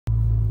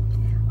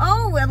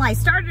well, I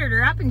started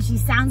her up and she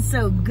sounds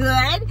so good.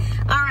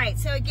 All right,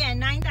 so again,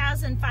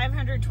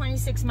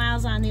 9,526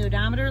 miles on the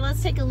odometer.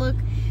 Let's take a look.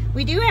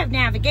 We do have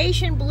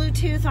navigation,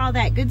 Bluetooth, all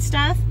that good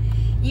stuff.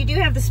 You do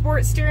have the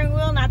sport steering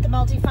wheel, not the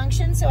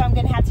multifunction, so I'm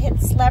gonna have to hit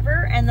this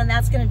lever, and then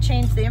that's gonna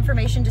change the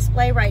information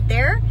display right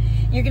there.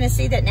 You're gonna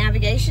see that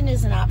navigation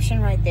is an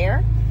option right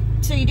there.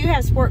 So you do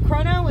have Sport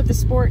Chrono with the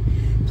Sport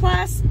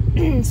Plus,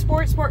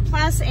 Sport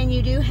Plus, and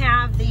you do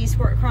have the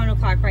Sport Chrono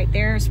clock right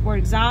there, Sport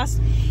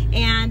exhaust,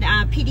 and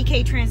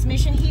PDK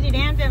transmission, heated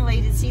and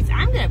ventilated seats.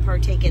 I'm gonna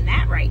partake in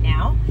that right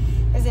now,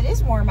 because it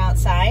is warm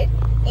outside.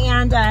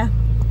 And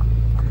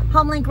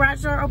HomeLink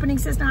garage door opening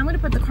system. I'm gonna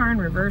put the car in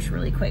reverse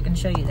really quick and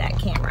show you that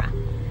camera.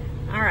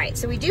 All right,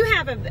 so we do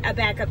have a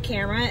backup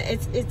camera.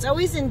 It's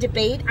always in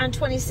debate on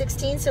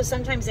 2016, so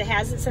sometimes it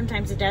has it,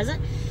 sometimes it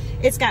doesn't.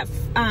 It's got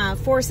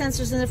 4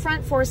 sensors in the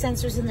front, 4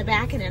 sensors in the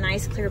back, and a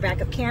nice clear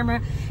backup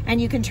camera. And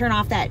you can turn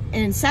off that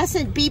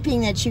incessant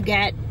beeping that you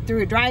get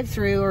through a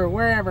drive-through or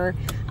wherever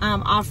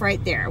off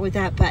right there with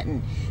that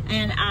button.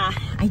 And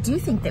I do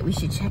think that we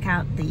should check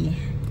out the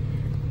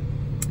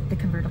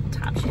convertible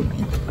top, shouldn't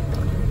we?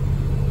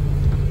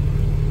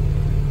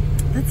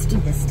 Let's do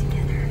this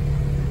together.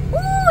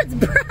 Ooh, it's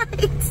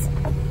bright!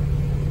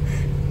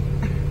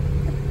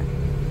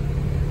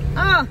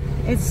 Oh,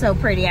 it's so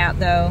pretty out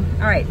though.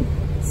 All right,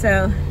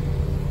 so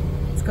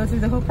let's go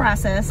through the whole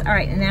process. All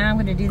right, and now I'm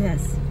gonna do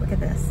this. Look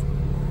at this.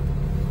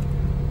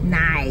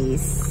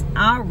 Nice.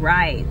 All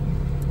right.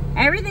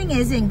 Everything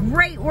is in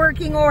great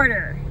working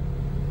order.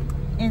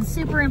 And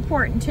super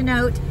important to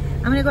note,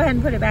 I'm gonna go ahead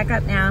and put it back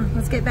up now.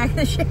 Let's get back in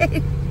the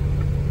shade.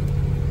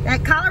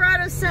 That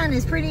Colorado sun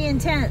is pretty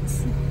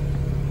intense.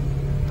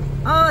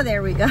 Oh,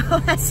 there we go.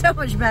 That's so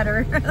much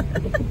better.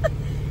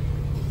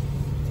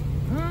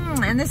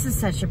 And this is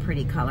such a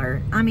pretty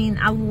color. I mean,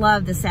 I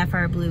love the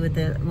sapphire blue with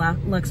the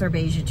Luxor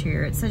beige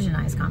interior. It's such a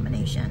nice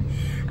combination.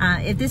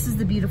 If this is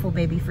the beautiful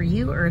baby for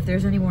you, or if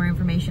there's any more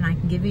information I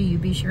can give you, you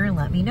be sure and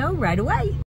let me know right away.